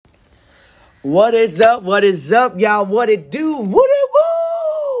What is up? What is up, y'all? What it do? What it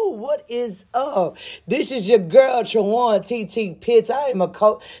woo? What is up? This is your girl, Trawan TT Pitts. I am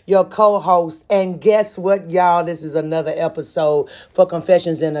your co-host. And guess what, y'all? This is another episode for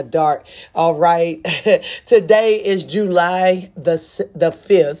Confessions in the Dark. All right. Today is July the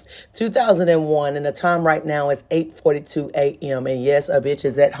 5th, 2001. And the time right now is 8:42 a.m. And yes, a bitch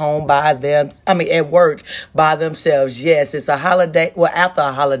is at home at work by themselves. Yes, it's a holiday. Well, after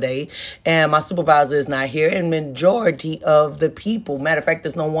a holiday. And my supervisor is not here, and majority of the people, matter of fact,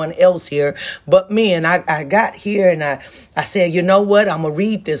 there's no one else here but me. And I got here and I said, you know what, I'm gonna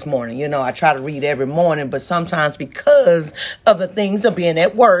read this morning. You know, I try to read every morning, but sometimes because of the things of being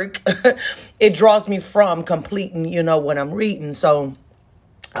at work, it draws me from completing, what I'm reading. So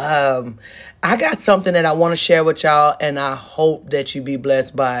I got something that I want to share with y'all, and I hope that you be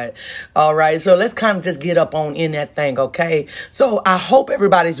blessed by it. All right. So let's kind of just get up on in that thing. Okay. So I hope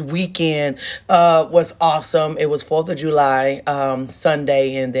everybody's weekend, was awesome. It was 4th of July,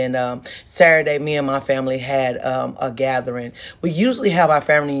 Sunday. And then, Saturday, me and my family had, a gathering. We usually have our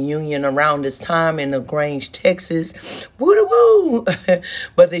family reunion around this time in LaGrange, Texas. Woo-woo.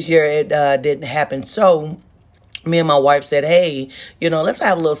 But this year it, didn't happen. So, me and my wife said, hey, let's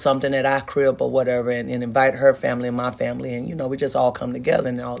have a little something at our crib or whatever and invite her family and my family. And, we just all come together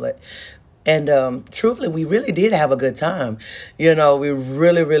and all that. And truthfully, we really did have a good time. We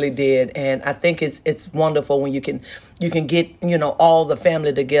really, really did. And I think it's wonderful when you can get, all the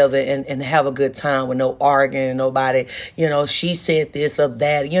family together and have a good time with no arguing, nobody, she said this or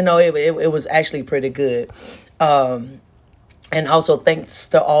that. It was actually pretty good. And also thanks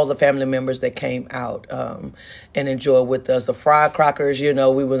to all the family members that came out and enjoyed with us. The firecrackers, we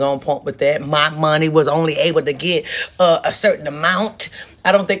was on point with that. My money was only able to get a certain amount.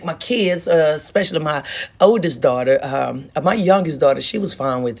 I don't think my kids, especially my oldest daughter, my youngest daughter, she was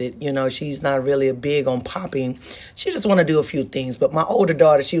fine with it. She's not really big on popping. She just want to do a few things. But my older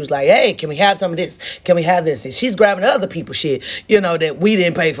daughter, she was like, hey, can we have some of this? Can we have this? And she's grabbing other people's shit, that we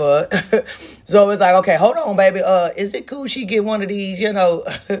didn't pay for. So it's like, okay, hold on, baby. Is it cool she get one of these,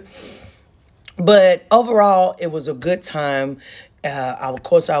 But overall, it was a good time. Of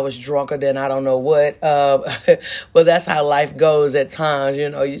course, I was drunker than I don't know what, but that's how life goes at times. You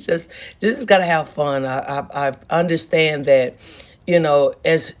just got to have fun. I understand that,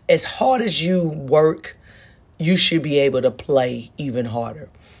 as hard as you work, you should be able to play even harder,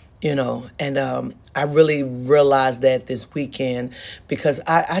 and I really realized that this weekend because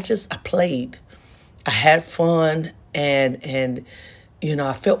I played. I had fun and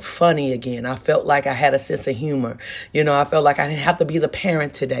I felt funny again. I felt like I had a sense of humor. I felt like I didn't have to be the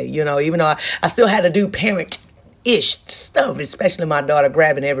parent today, even though I still had to do parent-ish stuff, especially my daughter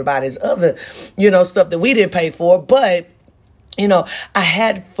grabbing everybody's other, stuff that we didn't pay for. But I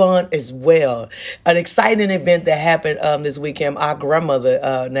had fun as well. An exciting event that happened this weekend. Our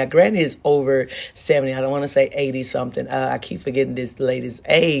grandmother, now Granny is over 70. I don't want to say 80 something. I keep forgetting this lady's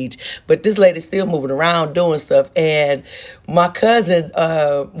age, but this lady's still moving around doing stuff. And my cousin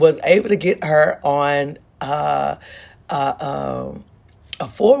was able to get her on a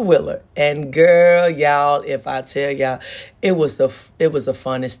four-wheeler. And girl, y'all, if I tell y'all, it was the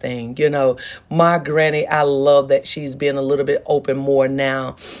funnest thing. My granny, I love that she's been a little bit open more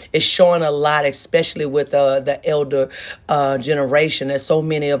now. It's showing a lot, especially with the elder generation. There's so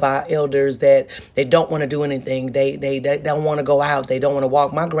many of our elders that they don't want to do anything. They don't want to go out. They don't want to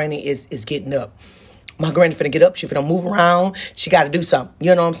walk. My granny is getting up. My granny finna get up. She finna move around. She got to do something.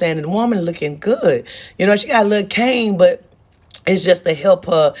 You know what I'm saying? And the woman looking good. She got a little cane, but it's just to help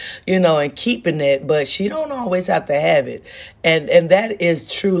her, in keeping it, but she don't always have to have it. And that is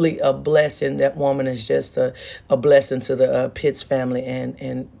truly a blessing. That woman is just a blessing to the Pitts family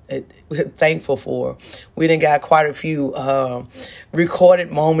and thankful for. We done got quite a few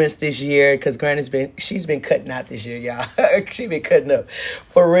recorded moments this year because she's been cutting out this year, y'all. She been cutting up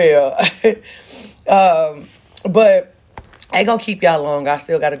for real. But I ain't gonna keep y'all long. I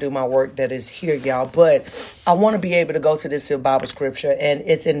still got to do my work that is here, y'all. But I want to be able to go to this Bible scripture, and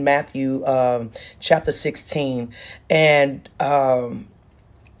it's in Matthew chapter 16. And the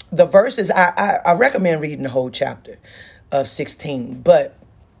verses, I recommend reading the whole chapter of 16. But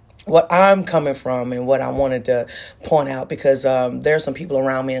what I'm coming from and what I wanted to point out, because there are some people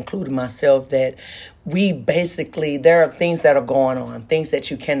around me, including myself, that there are things that are going on, things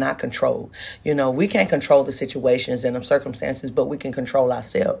that you cannot control. We can't control the situations and the circumstances, but we can control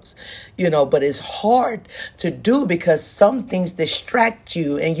ourselves, but it's hard to do because some things distract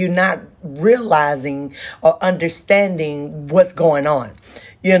you and you're not realizing or understanding what's going on.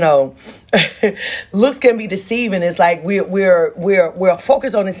 You know, looks can be deceiving. It's like we're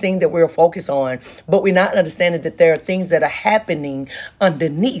focused on this thing that we're focused on, but we're not understanding that there are things that are happening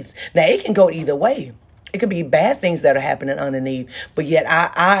underneath. Now, it can go either way. It could be bad things that are happening underneath, but yet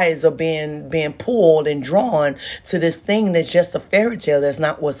our eyes are being pulled and drawn to this thing that's just a fairy tale. That's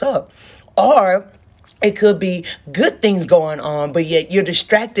not what's up. Or it could be good things going on, but yet you're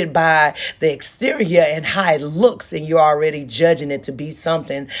distracted by the exterior and how it looks, and you're already judging it to be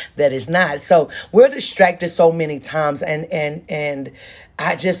something that is not. So we're distracted so many times, and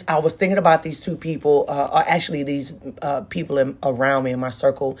I was thinking about these two people, or actually these people around me in my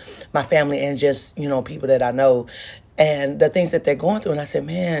circle, my family, and just, people that I know, and the things that they're going through. And I said,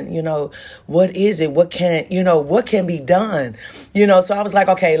 man, what is it? What can be done? So I was like,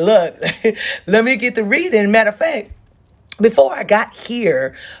 okay, look, let me get to reading. Matter of fact, before I got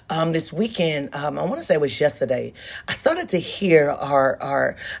here this weekend, I want to say it was yesterday, I started to hear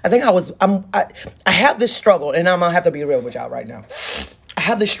I have this struggle, and I'm going to have to be real with y'all right now. I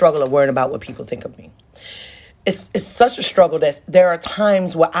have this struggle of worrying about what people think of me. It's such a struggle that there are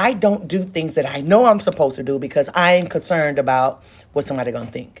times where I don't do things that I know I'm supposed to do because I am concerned about what somebody's going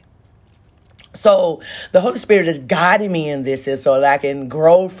to think. So the Holy Spirit is guiding me in this so that I can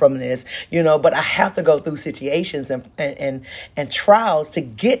grow from this, but I have to go through situations and trials to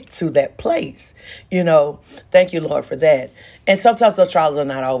get to that place. Thank you, Lord, for that. And sometimes those trials are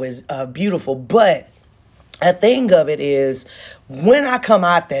not always beautiful, but a thing of it is when I come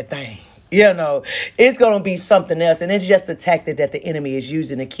out that thing, it's going to be something else. And it's just a tactic that the enemy is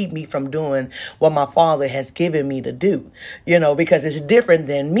using to keep me from doing what my Father has given me to do, because it's different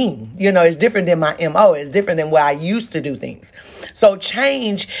than me. It's different than my MO. It's different than where I used to do things. So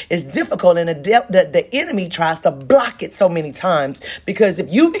change is difficult, and the enemy tries to block it so many times, because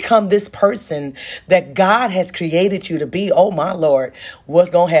if you become this person that God has created you to be, oh my Lord,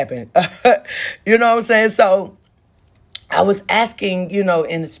 what's going to happen? You know what I'm saying? So I was asking,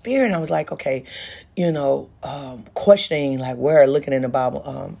 in the spirit, I was like, okay, questioning, like where, looking in the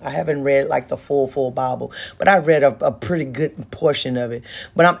Bible. I haven't read like the full Bible, but I read a pretty good portion of it.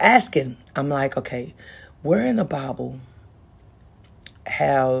 But I'm like, okay, where in the Bible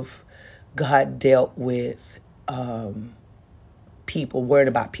have God dealt with people, worrying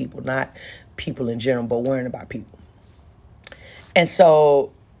about people, not people in general, but worrying about people? And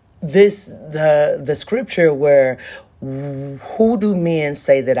so the scripture where who do men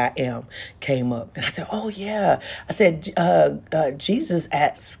say that I am came up. And I said, oh yeah. I said, Jesus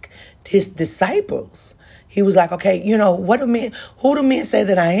asked his disciples. He was like, okay, who do men say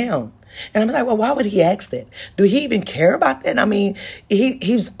that I am? And I'm like, well, why would he ask that? Do he even care about that? I mean,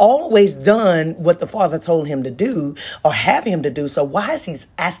 he's always done what the Father told him to do or have him to do. So why is he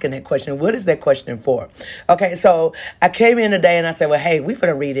asking that question? What is that question for? Okay, so I came in today and I said, well, hey, we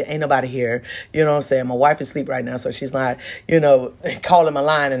finna read it. Ain't nobody here. You know what I'm saying? My wife is asleep right now, so she's not, calling my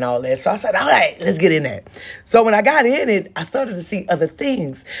line and all that. So I said, all right, let's get in there. So when I got in it, I started to see other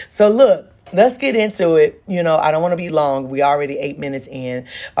things. So look, let's get into it. I don't want to be long. We already 8 minutes in.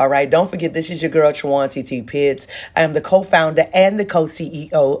 All right. Don't forget, this is your girl, Trawan TT Pitts. I am the co-founder and the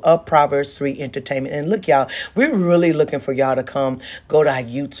co-CEO of Proverbs 3 Entertainment. And look, y'all, we're really looking for y'all to come, go to our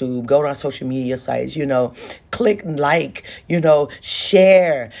YouTube, go to our social media sites, click like,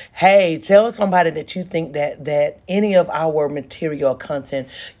 share. Hey, tell somebody that you think that any of our material content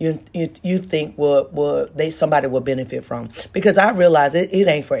you think somebody will benefit from. Because I realize it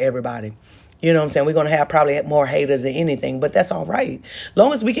ain't for everybody. You know what I'm saying? We're going to have probably more haters than anything, but that's all right.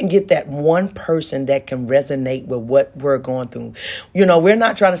 Long as we can get that one person that can resonate with what we're going through. We're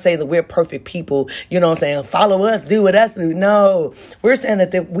not trying to say that we're perfect people. You know what I'm saying? Follow us, do what us do. No, we're saying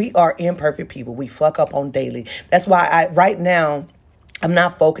that we are imperfect people. We fuck up on daily. That's why right now, I'm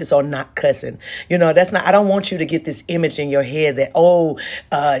not focused on not cussing. I don't want you to get this image in your head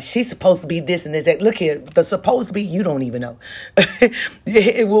that, she's supposed to be this and this. Look here, the supposed to be, you don't even know.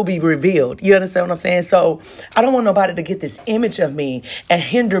 It will be revealed. You understand what I'm saying? So I don't want nobody to get this image of me and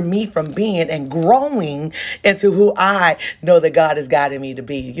hinder me from being and growing into who I know that God has guided me to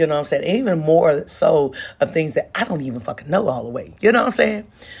be. You know what I'm saying? And even more so of things that I don't even fucking know all the way. You know what I'm saying?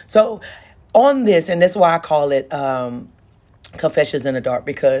 So on this, and that's why I call it, Confessions in the Dark,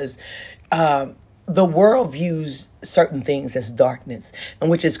 because the world views certain things as darkness, and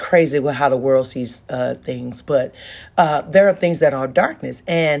which is crazy with how the world sees things. But there are things that are darkness,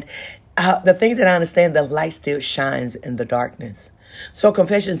 and the thing that I understand, the light still shines in the darkness. So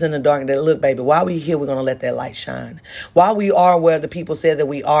Confessions in the Dark, that look, baby, while we here, we're going to let that light shine. While we are where the people said that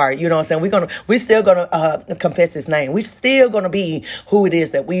we are, you know what I'm saying? We're still going to confess his name. We're still going to be who it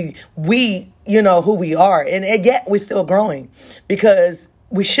is that we who we are. And yet we're still growing, because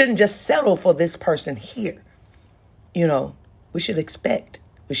we shouldn't just settle for this person here. You know, we should expect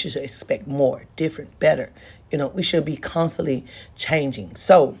more, different, better. You know, we should be constantly changing.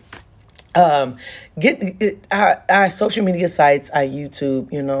 So, get our social media sites, our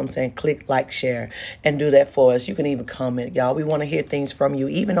YouTube, you know what I'm saying? Click, like, share, and do that for us. You can even comment, y'all. We want to hear things from you,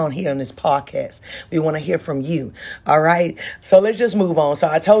 even on here on this podcast. We want to hear from you. All right. So let's just move on. So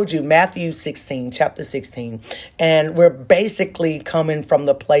I told you Matthew 16, chapter 16, and we're basically coming from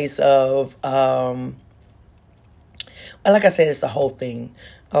the place of, like I said, it's the whole thing.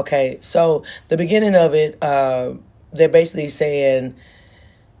 Okay. So the beginning of it, they're basically saying,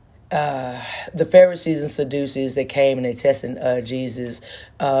 the Pharisees and Sadducees, they came and they tested Jesus,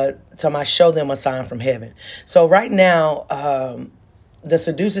 talking about show them a sign from heaven. So right now, the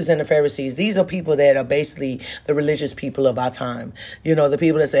Sadducees and the Pharisees, these are people that are basically the religious people of our time. You know, the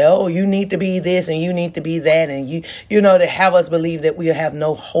people that say, oh, you need to be this and you need to be that. And you know, they have us believe that we have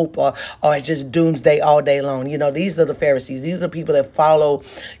no hope or it's just doomsday all day long. You know, these are the Pharisees. These are the people that follow,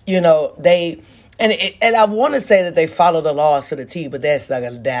 you know, And I want to say that they follow the laws to the T, but that's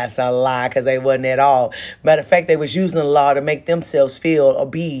a lie, because they wasn't at all. Matter of fact, they was using the law to make themselves feel or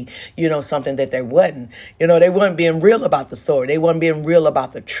be, you know, something that they wasn't. You know, they wasn't being real about the story. They wasn't being real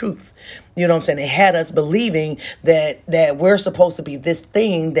about the truth. You know what I'm saying? They had us believing that we're supposed to be this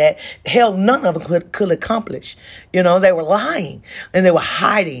thing that, hell, none of them could accomplish. You know, they were lying and they were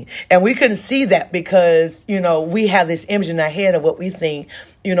hiding. And we couldn't see that because, you know, we have this image in our head of what we think,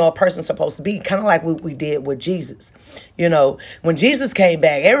 you know, a person's supposed to be. Kind of like what we did with Jesus. You know, when Jesus came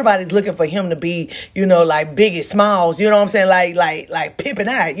back, everybody's looking for him to be, you know, like Biggie Smalls. You know what I'm saying? Like Pimpin'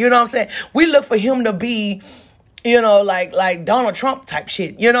 Out. You know what I'm saying? We look for him to be, you know, like Donald Trump type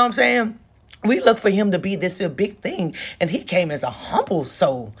shit. You know what I'm saying? We look for him to be this big thing. And he came as a humble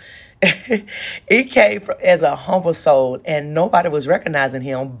soul. He came as a humble soul, and nobody was recognizing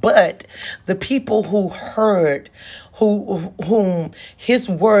him. But the people who heard, whom his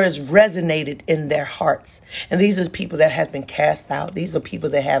words resonated in their hearts. And these are people that have been cast out. These are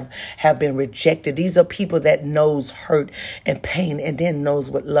people that have been rejected. These are people that knows hurt and pain and then knows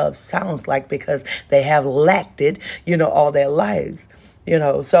what love sounds like, because they have lacked it, you know, all their lives. You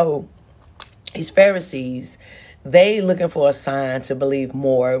know, so these Pharisees, they looking for a sign to believe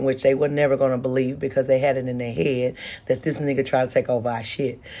more, which they were never going to believe because they had it in their head that this nigga tried to take over our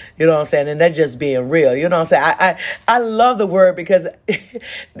shit. You know what I'm saying? And that's just being real. You know what I'm saying? I love the word because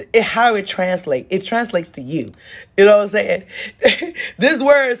how it translates. It translates to you. You know what I'm saying? This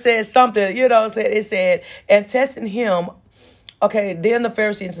word says something, you know what I'm saying? It said, and testing him. Okay, then the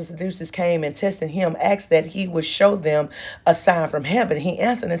Pharisees and Sadducees came and testing him, asked that he would show them a sign from heaven. He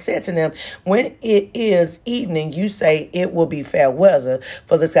answered and said to them, when it is evening, you say it will be fair weather,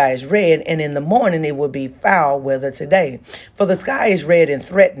 for the sky is red, and in the morning it will be foul weather today. For the sky is red and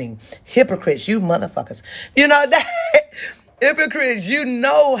threatening. Hypocrites, you motherfuckers. You know that? Hypocrites, you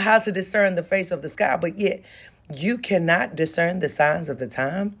know how to discern the face of the sky, but yet you cannot discern the signs of the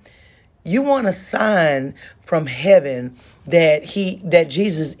time. You want a sign from heaven that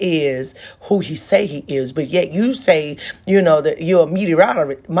Jesus is who he say he is, but yet you say, you know, that you're a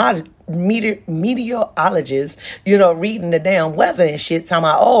meteorologist, you know, reading the damn weather and shit, talking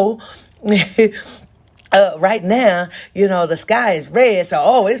about, right now, you know, the sky is red,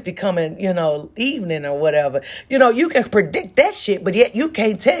 so, it's becoming, you know, evening or whatever. You know, you can predict that shit, but yet you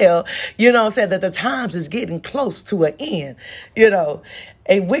can't tell, you know what I'm saying, that the times is getting close to an end, you know.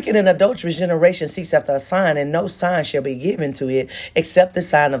 A wicked and adulterous generation seeks after a sign, and no sign shall be given to it except the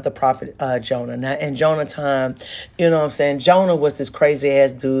sign of the prophet Jonah. Now, in Jonah time, you know what I'm saying, Jonah was this crazy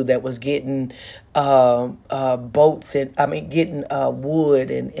ass dude that was getting boats and getting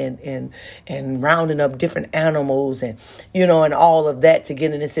wood and rounding up different animals and, you know, and all of that to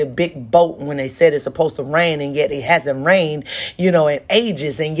get in this big boat when they said it's supposed to rain, and yet it hasn't rained, you know, in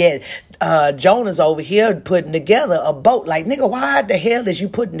ages, and yet Jonah's over here putting together a boat. Like, nigga, why the hell is you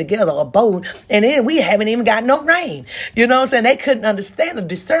putting together a boat and then we haven't even got no rain? You know what I'm saying? They couldn't understand or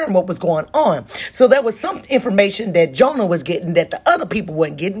discern what was going on. So there was some information that Jonah was getting that the other people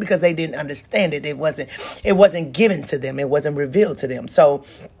weren't getting because they didn't understand it. It wasn't given to them. It wasn't revealed to them. So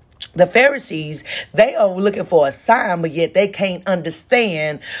the Pharisees, they are looking for a sign, but yet they can't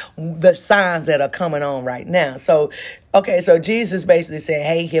understand the signs that are coming on right now. So, okay, so Jesus basically said,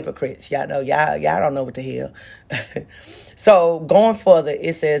 hey, hypocrites, y'all don't know what the hell. So going further,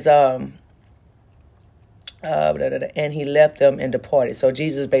 it says, and he left them and departed. So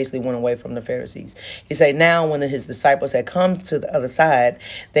Jesus basically went away from the Pharisees. He said, now when his disciples had come to the other side,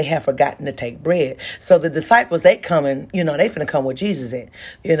 they have forgotten to take bread. So the disciples, they coming, you know, they finna come with Jesus in,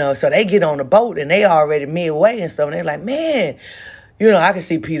 you know, so they get on the boat and they already midway and stuff. And they're like, man, I can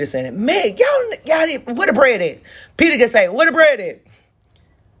see Peter saying, man, y'all need, where the bread at? Peter can say, where the bread at?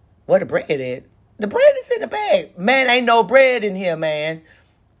 Where the bread at? The bread is in the bag. Man, ain't no bread in here, man.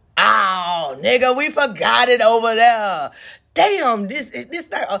 Oh, nigga, we forgot it over there. Damn,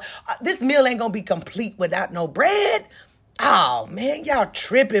 this meal ain't gonna be complete without no bread. Oh, man, y'all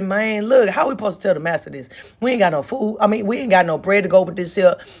tripping, man. Look, how we supposed to tell the master this? We ain't got no food. We ain't got no bread to go with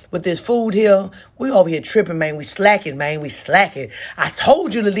this food here. We over here tripping, man. We slacking, man. We slacking. I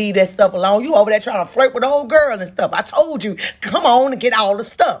told you to leave that stuff alone. You over there trying to flirt with the old girl and stuff. I told you, come on and get all the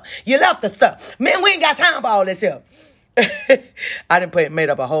stuff. You left the stuff. Man, we ain't got time for all this here. I done made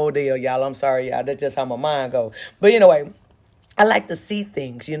up a whole deal, y'all. I'm sorry, y'all. That's just how my mind goes. But anyway, I like to see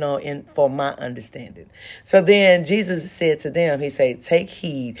things, for my understanding. So then Jesus said to them, he said, take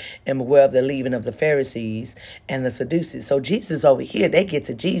heed and beware of the leaven of the Pharisees and the Sadducees. So Jesus over here, they get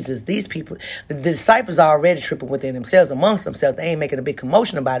to Jesus. These people, the disciples are already tripping within themselves, amongst themselves. They ain't making a big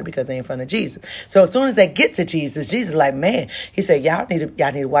commotion about it because they ain't in front of Jesus. So as soon as they get to Jesus, Jesus like, man, he said, y'all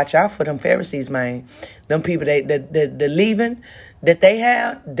need to watch out for them Pharisees, man. Them people, the leaven that they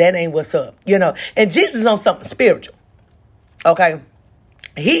have, that ain't what's up, And Jesus is on something spiritual. Okay,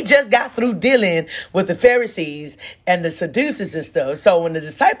 he just got through dealing with the Pharisees and the Sadducees and stuff. So when the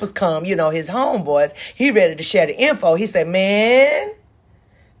disciples come, his homeboys, he ready to share the info. He said, man,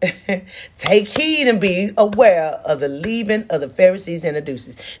 take heed and be aware of the leaven of the Pharisees and the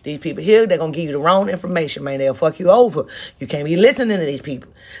Sadducees. These people here, they're going to give you the wrong information, man. They'll fuck you over. You can't be listening to these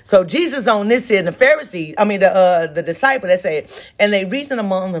people. So Jesus on this here, the Pharisees, the disciple, that said, and they reasoned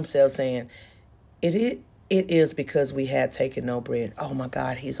among themselves saying, It is because we had taken no bread. Oh, my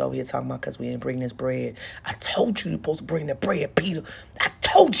God, he's over here talking about because we didn't bring this bread. I told you you're supposed to bring the bread, Peter. I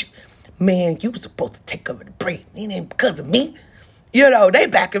told you. Man, you were supposed to take over the bread. It ain't because of me. They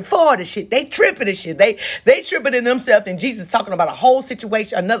back and forth and shit. They tripping and shit. They tripping in themselves, and Jesus talking about a whole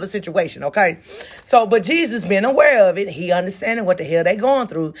situation, another situation, okay? So, but Jesus being aware of it, he understanding what the hell they going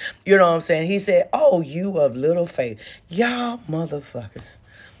through. You know what I'm saying? He said, oh, you of little faith. Y'all motherfuckers.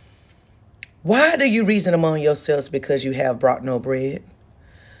 Why do you reason among yourselves because you have brought no bread?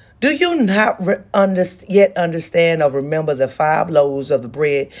 Do you not yet understand or remember the 5 loaves of the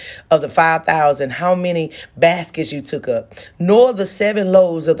bread of the 5,000, how many baskets you took up, nor the 7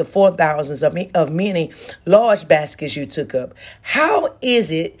 loaves of the 4,000 of many large baskets you took up? How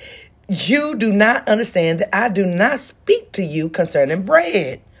is it you do not understand that I do not speak to you concerning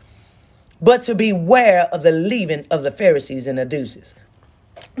bread, but to beware of the leaven of the Pharisees and the Sadducees?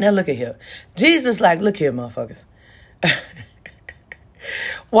 Now look at here. Jesus like, look here, motherfuckers.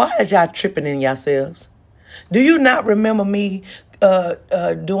 Why is y'all tripping in yourselves? Do you not remember me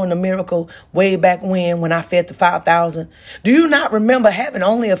doing the miracle way back when I fed the 5,000? Do you not remember having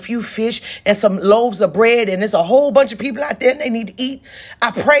only a few fish and some loaves of bread, and there's a whole bunch of people out there and they need to eat?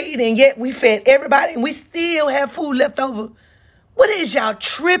 I prayed and yet we fed everybody and we still have food left over. What is y'all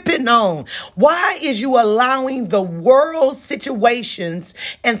tripping on? Why is you allowing the world situations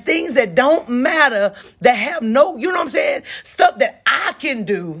and things that don't matter, that have no, you know what I'm saying? Stuff that I can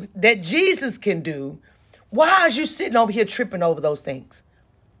do, that Jesus can do. Why is you sitting over here tripping over those things?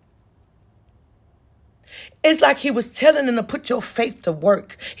 It's like he was telling them to put your faith to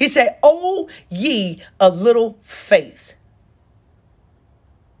work. He said, oh, ye of little faith.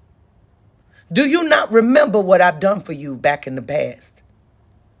 Do you not remember what I've done for you back in the past?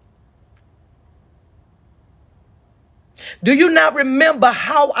 Do you not remember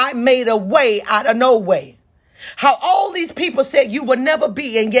how I made a way out of no way? How all these people said you would never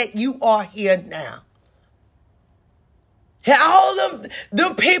be, and yet you are here now. And all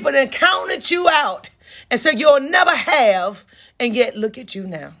them people that counted you out and said you'll never have, and yet look at you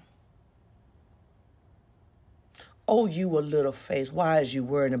now. Oh, you a little faith. Why is you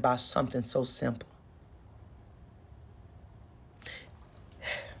worrying about something so simple?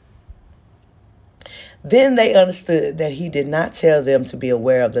 Then they understood that he did not tell them to be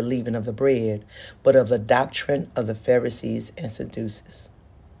aware of the leaven of the bread, but of the doctrine of the Pharisees and Sadducees.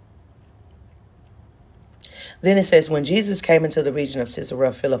 Then it says, when Jesus came into the region of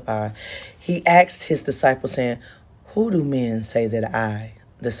Caesarea Philippi, he asked his disciples, saying, who do men say that I,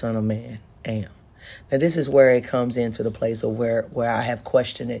 the Son of Man, am? Now, this is where it comes into the place of where I have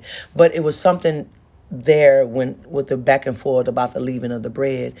questioned it. But it was something there with the back and forth about the leaven of the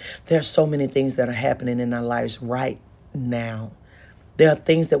bread. There are so many things that are happening in our lives right now. There are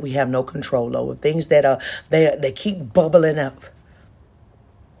things that we have no control over, things that they keep bubbling up.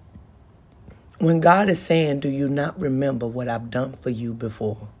 When God is saying, do you not remember what I've done for you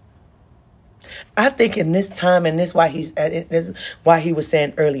before? I think in this time, and this is why he was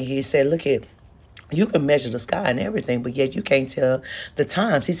saying earlier, he said, look here. You can measure the sky and everything, but yet you can't tell the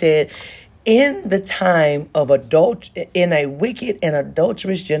times. He said, in the time of in a wicked and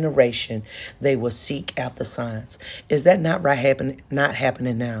adulterous generation, they will seek after signs. Is that not not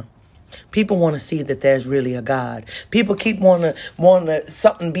happening now? People want to see that there's really a God. People keep wanting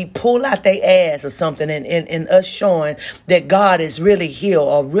something be pulled out their ass or something, and us showing that God is really here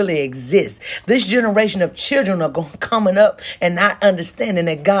or really exists. This generation of children are coming up and not understanding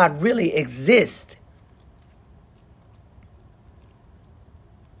that God really exists.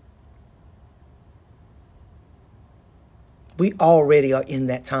 We already are in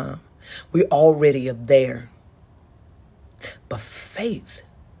that time. We already are there. But faith,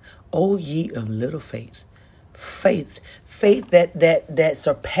 O ye of little faith, faith that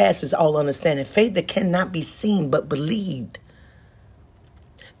surpasses all understanding, faith that cannot be seen but believed.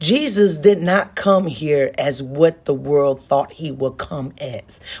 Jesus did not come here as what the world thought he would come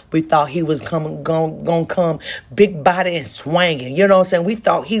as. We thought he was going to come big body and swinging. You know what I'm saying? We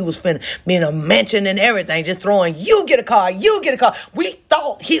thought he was finna be in a mansion and everything, just throwing, you get a car, you get a car. We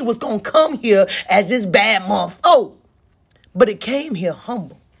thought he was going to come here as this bad month. Oh, but it came here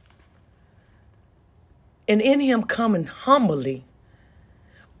humble. And in him coming humbly,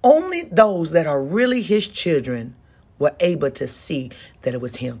 only those that are really his children were able to see that it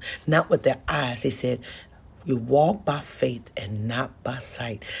was him, not with their eyes. He said, we walk by faith and not by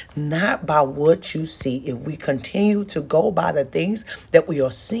sight, not by what you see. If we continue to go by the things that we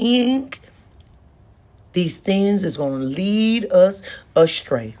are seeing, these things is going to lead us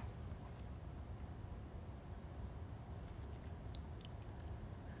astray.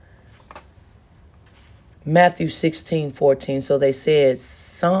 Matthew 16:14. So they said,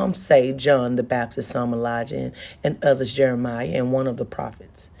 some say John the Baptist, some Elijah, and others Jeremiah, and one of the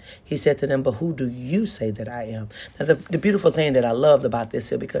prophets. He said to them, but who do you say that I am? Now, the beautiful thing that I loved about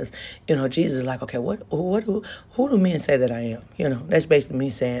this is because, Jesus is like, okay, who do men say that I am? That's basically me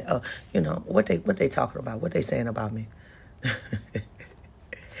saying, what they talking about, what they saying about me.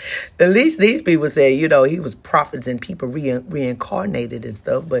 At least these people say, he was prophets and people reincarnated and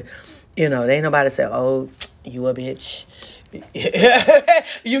stuff, but there ain't nobody say, oh, you a bitch.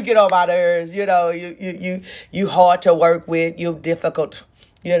 You get on my nerves, you hard to work with, you difficult,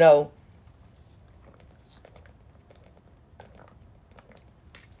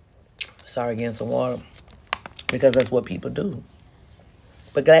 Sorry, getting some water, because that's what people do.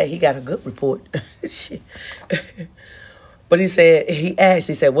 But glad he got a good report. But he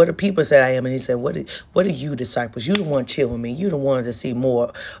said, what do people say I am? And he said, what are you disciples? You the one chill with me. You the one to see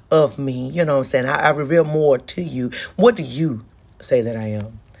more of me. You know what I'm saying? I reveal more to you. What do you say that I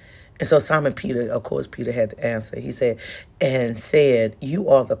am? And so Simon Peter, of course, Peter had to answer. He said, you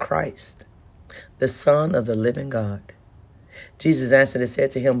are the Christ, the Son of the living God. Jesus answered and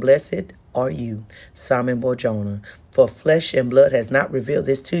said to him, blessed are you, Simon Bar-Jonah, for flesh and blood has not revealed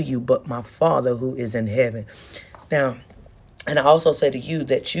this to you, but my Father who is in heaven. Now, and I also say to you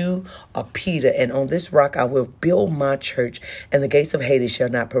that you are Peter, and on this rock I will build my church, and the gates of Hades shall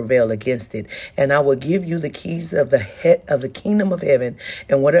not prevail against it. And I will give you the keys of the kingdom of heaven,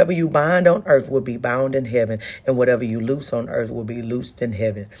 and whatever you bind on earth will be bound in heaven, and whatever you loose on earth will be loosed in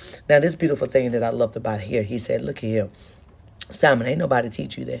heaven. Now, this beautiful thing that I loved about here, he said, look here, Simon, ain't nobody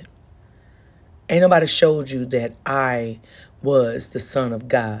teach you that. Ain't nobody showed you that I was the Son of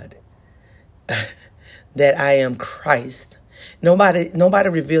God, that I am Christ. Nobody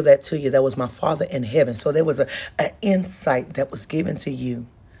revealed that to you. That was my Father in heaven. So there was an insight that was given to you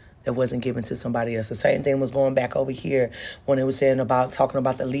that wasn't given to somebody else. The same thing was going back over here when it was talking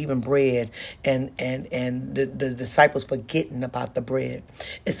about the leavened bread and the disciples forgetting about the bread.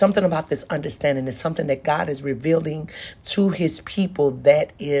 It's something about this understanding. It's something that God is revealing to his people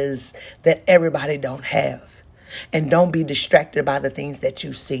that everybody don't have. And don't be distracted by the things that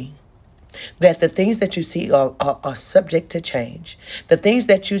you see. That the things that you see are subject to change. The things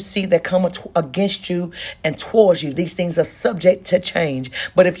that you see that come against you and towards you, these things are subject to change.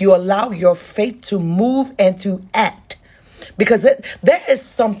 But if you allow your faith to move and to act, because there is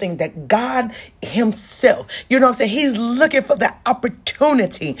something that God himself, he's looking for the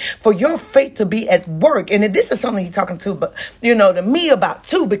opportunity for your faith to be at work. And this is something he's talking to me about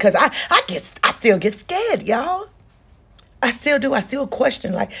too, because I still get scared, y'all. I still do. I still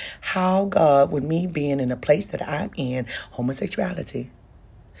question, how God, with me being in a place that I'm in, homosexuality,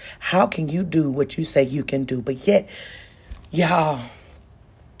 how can you do what you say you can do? But yet, y'all,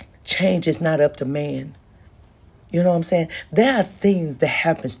 change is not up to man. You know what I'm saying? There are things that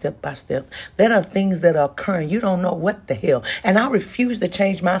happen step by step. There are things that are occurring. You don't know what the hell. And I refuse to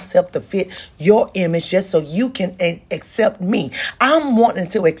change myself to fit your image just so you can accept me. I'm wanting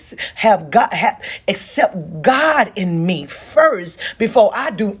to accept God in me first before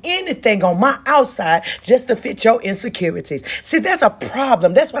I do anything on my outside just to fit your insecurities. See, that's a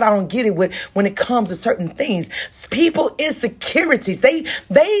problem. That's what I don't get it with when it comes to certain things. People insecurities.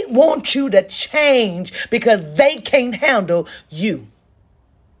 They want you to change because they can't handle you.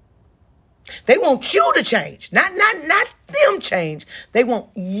 They want you to change, not them change. They want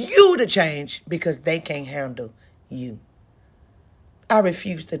you to change because they can't handle you. I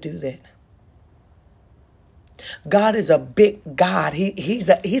refuse to do that. God is a big God. He's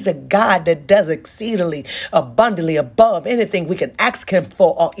a God that does exceedingly abundantly above anything we can ask him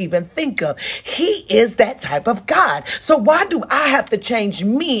for or even think of. He is that type of God. So why do I have to change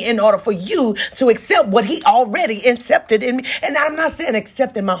me in order for you to accept what he already accepted in me? And I'm not saying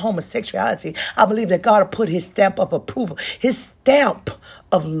accepting my homosexuality. I believe that God will put his stamp of approval, his stamp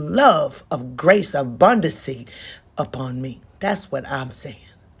of love, of grace, abundancy upon me. That's what I'm saying.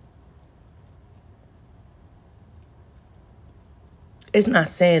 It's not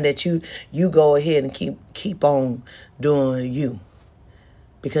saying that you go ahead and keep on doing you.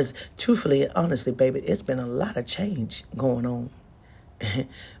 Because truthfully, honestly, baby, it's been a lot of change going on.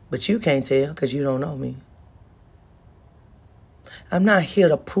 But you can't tell because you don't know me. I'm not here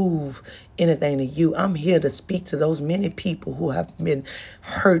to prove anything to you. I'm here to speak to those many people who have been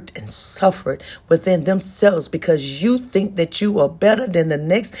hurt and suffered within themselves because you think that you are better than the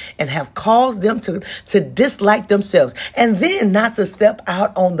next and have caused them to dislike themselves and then not to step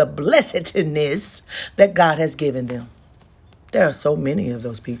out on the blessedness that God has given them. There are so many of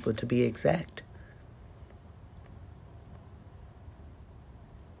those people, to be exact.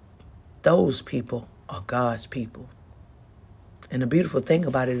 Those people are God's people. And the beautiful thing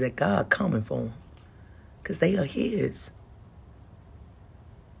about it is that God coming for them because they are his.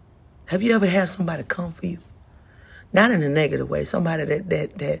 Have you ever had somebody come for you? Not in a negative way. Somebody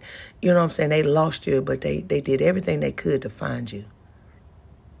that you know what I'm saying, they lost you, but they did everything they could to find you.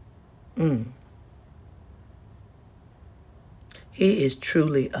 He is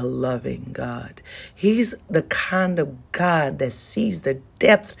truly a loving God. He's the kind of God that sees the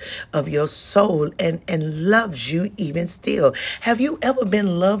depth of your soul and loves you even still. Have you ever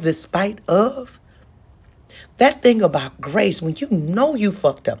been loved despite of? That thing about grace, when you know you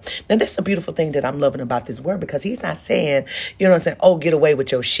fucked up. Now, that's the beautiful thing that I'm loving about this word because he's not saying, you know what I'm saying, oh, get away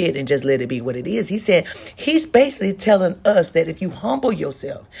with your shit and just let it be what it is. He's basically telling us that if you humble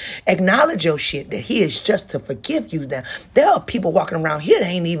yourself, acknowledge your shit, that he is just to forgive you. Now, there are people walking around here that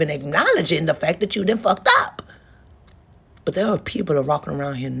ain't even acknowledging the fact that you done fucked up. But there are people that are walking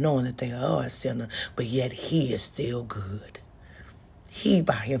around here knowing that they are a sinner, but yet he is still good. He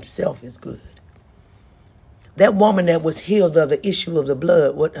by himself is good. That woman that was healed of the issue of the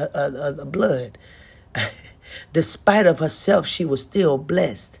blood, despite of herself, she was still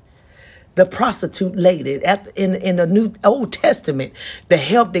blessed. The prostitute lady in the New Old Testament that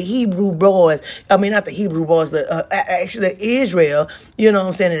helped the Hebrew boys, not the Hebrew boys, actually Israel, you know what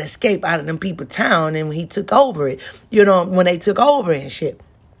I'm saying, and escape out of them people's town, and when he took over it, you know, when they took over and shit.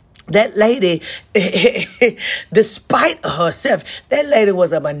 That lady, despite herself, that lady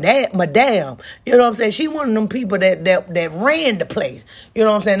was a madam. You know what I'm saying? She one of them people that ran the place. You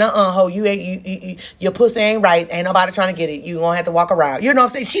know what I'm saying? Ho, you ain't, your pussy ain't right. Ain't nobody trying to get it. You gonna have to walk around. You know what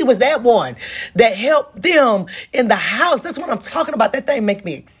I'm saying? She was that one that helped them in the house. That's what I'm talking about. That thing make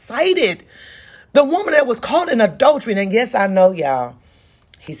me excited. The woman that was caught in adultery, and yes, I know, y'all.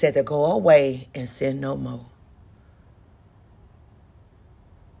 He said to go away and sin no more.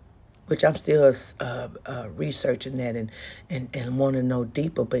 Which I'm still researching that and want to know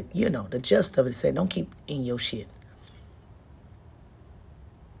deeper. But, you know, the gist of it is don't keep in your shit.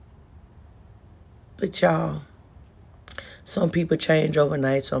 But, y'all, some people change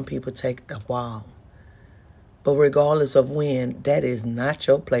overnight. Some people take a while. But regardless of when, that is not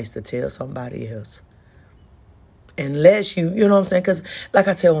your place to tell somebody else. Unless you know what I'm saying? Because like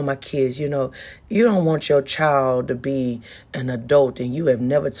I tell my kids, you know, you don't want your child to be an adult and you have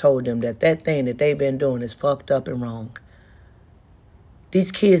never told them that thing that they've been doing is fucked up and wrong.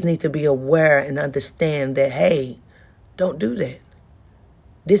 These kids need to be aware and understand that, hey, don't do that.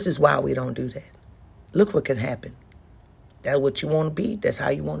 This is why we don't do that. Look what can happen. That's what you want to be. That's how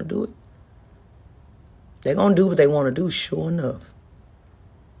you want to do it. They're going to do what they want to do, sure enough.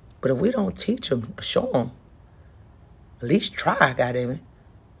 But if we don't teach them, show them, at least try, goddammit,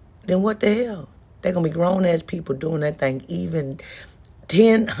 then what the hell? They're going to be grown-ass people doing that thing even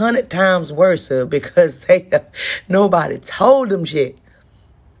 100 times worse because nobody told them shit.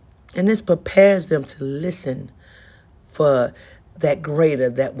 And this prepares them to listen for that greater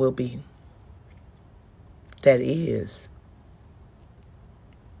that will be, that is.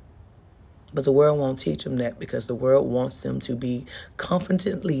 But the world won't teach them that because the world wants them to be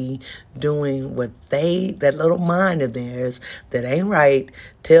confidently doing what that little mind of theirs that ain't right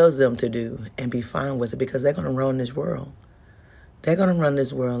tells them to do and be fine with it because they're going to run this world. They're going to run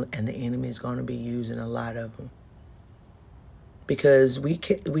this world and the enemy is going to be using a lot of them. Because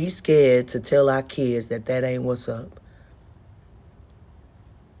we scared to tell our kids that ain't what's up.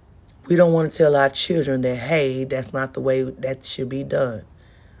 We don't want to tell our children that, hey, that's not the way that should be done.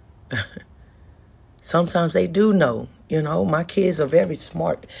 Sometimes they do know. You know, my kids are very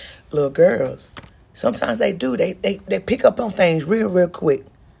smart little girls. Sometimes they do. They pick up on things real quick.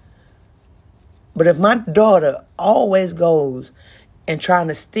 But if my daughter always goes and trying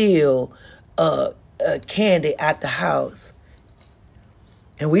to steal candy at the house,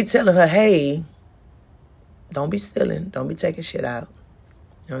 and we telling her, hey, don't be stealing. Don't be taking shit out.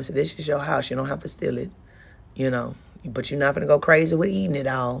 You know, so this is your house. You don't have to steal it. You know, but you're not going to go crazy with eating it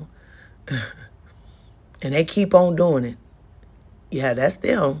all. And they keep on doing it. Yeah, that's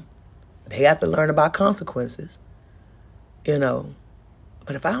them. They have to learn about consequences. You know.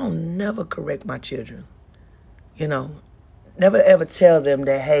 But if I don't never correct my children, you know, never ever tell them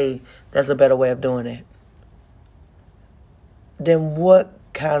that, hey, there's a better way of doing it, then what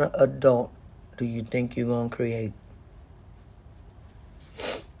kind of adult do you think you're going to create?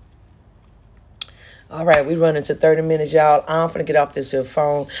 All right, we run into 30 minutes, y'all. I'm finna get off this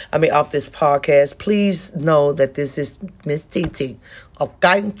off this podcast. Please know that this is Miss TT.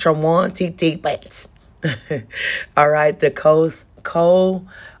 Okay, Trawan TT Pants. All right, the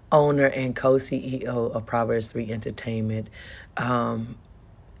co-owner and co-CEO of Proverbs 3 Entertainment.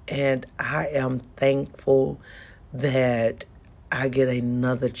 And I am thankful that I get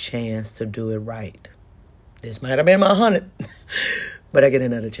another chance to do it right. This might have been my 100, but I get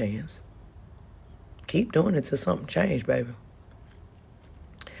another chance. Keep doing it till something change, baby.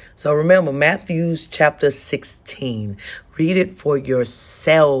 So remember, Matthew chapter 16. Read it for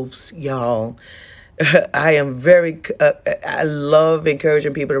yourselves, y'all. I love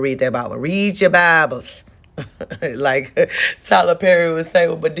encouraging people to read their Bible. Read your Bibles. Like Tyler Perry would say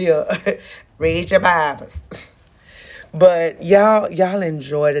with Badil, read your Bibles. But y'all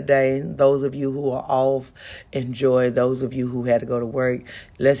enjoy the day. Those of you who are off, enjoy. Those of you who had to go to work,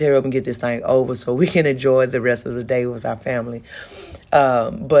 let's hurry up and get this thing over so we can enjoy the rest of the day with our family.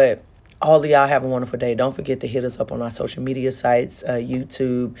 But all of y'all have a wonderful day. Don't forget to hit us up on our social media sites,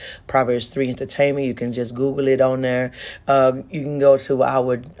 YouTube, Proverbs 3 Entertainment. You can just Google it on there. You can go to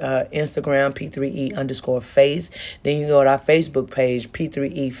our Instagram, P3E_Faith. Then you can go to our Facebook page,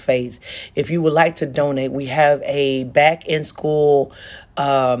 P3E Faith. If you would like to donate, we have a back in school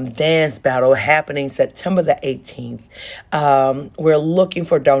dance battle happening September the 18th. We're looking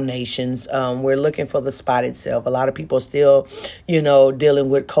for donations. We're looking for the spot itself. A lot of people are still,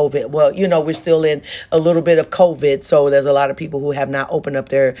 dealing with COVID. Well, we're still in a little bit of COVID. So there's a lot of people who have not opened up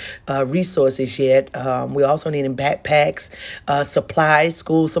their resources yet. We also need backpacks, supplies,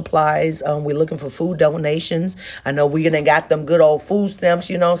 school supplies. We're looking for food donations. I know we done got them good old food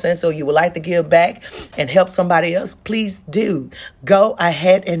stamps, you know what I'm saying? So you would like to give back and help somebody else, please do. Go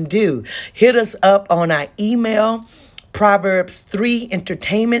ahead and do. Hit us up on our email, Proverbs 3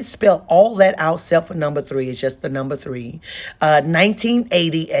 Entertainment. Spell all that out, except for number 3. It's just the number 3.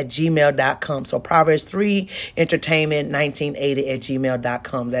 1980@gmail.com. So Proverbs 3 Entertainment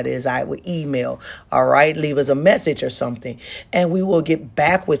 1980@gmail.com. That is our email. All right. Leave us a message or something, and we will get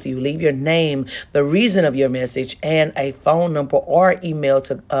back with you. Leave your name, the reason of your message, and a phone number or email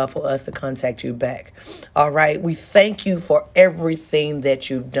to for us to contact you back. All right. We thank you for everything that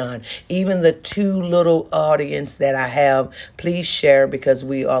you've done. Even the 2 little audience that I have, please share, because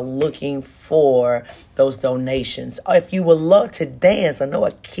we are looking for those donations. If you would love to dance, I know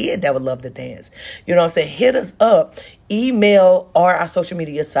a kid that would love to dance. You know what I'm saying? Hit us up, email or our social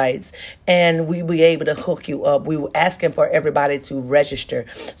media sites, and we'll be able to hook you up. We were asking for everybody to register.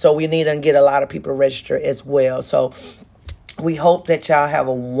 So we need to get a lot of people to register as well. So we hope that y'all have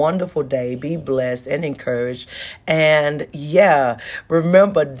a wonderful day. Be blessed and encouraged. And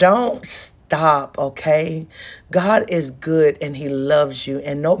remember, don't stop, okay? God is good and he loves you.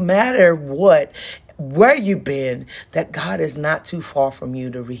 And no matter where you've been, that God is not too far from you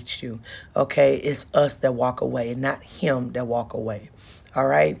to reach you, okay? It's us that walk away, not him that walk away. All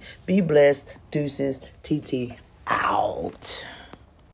right? Be blessed. Deuces. TT out.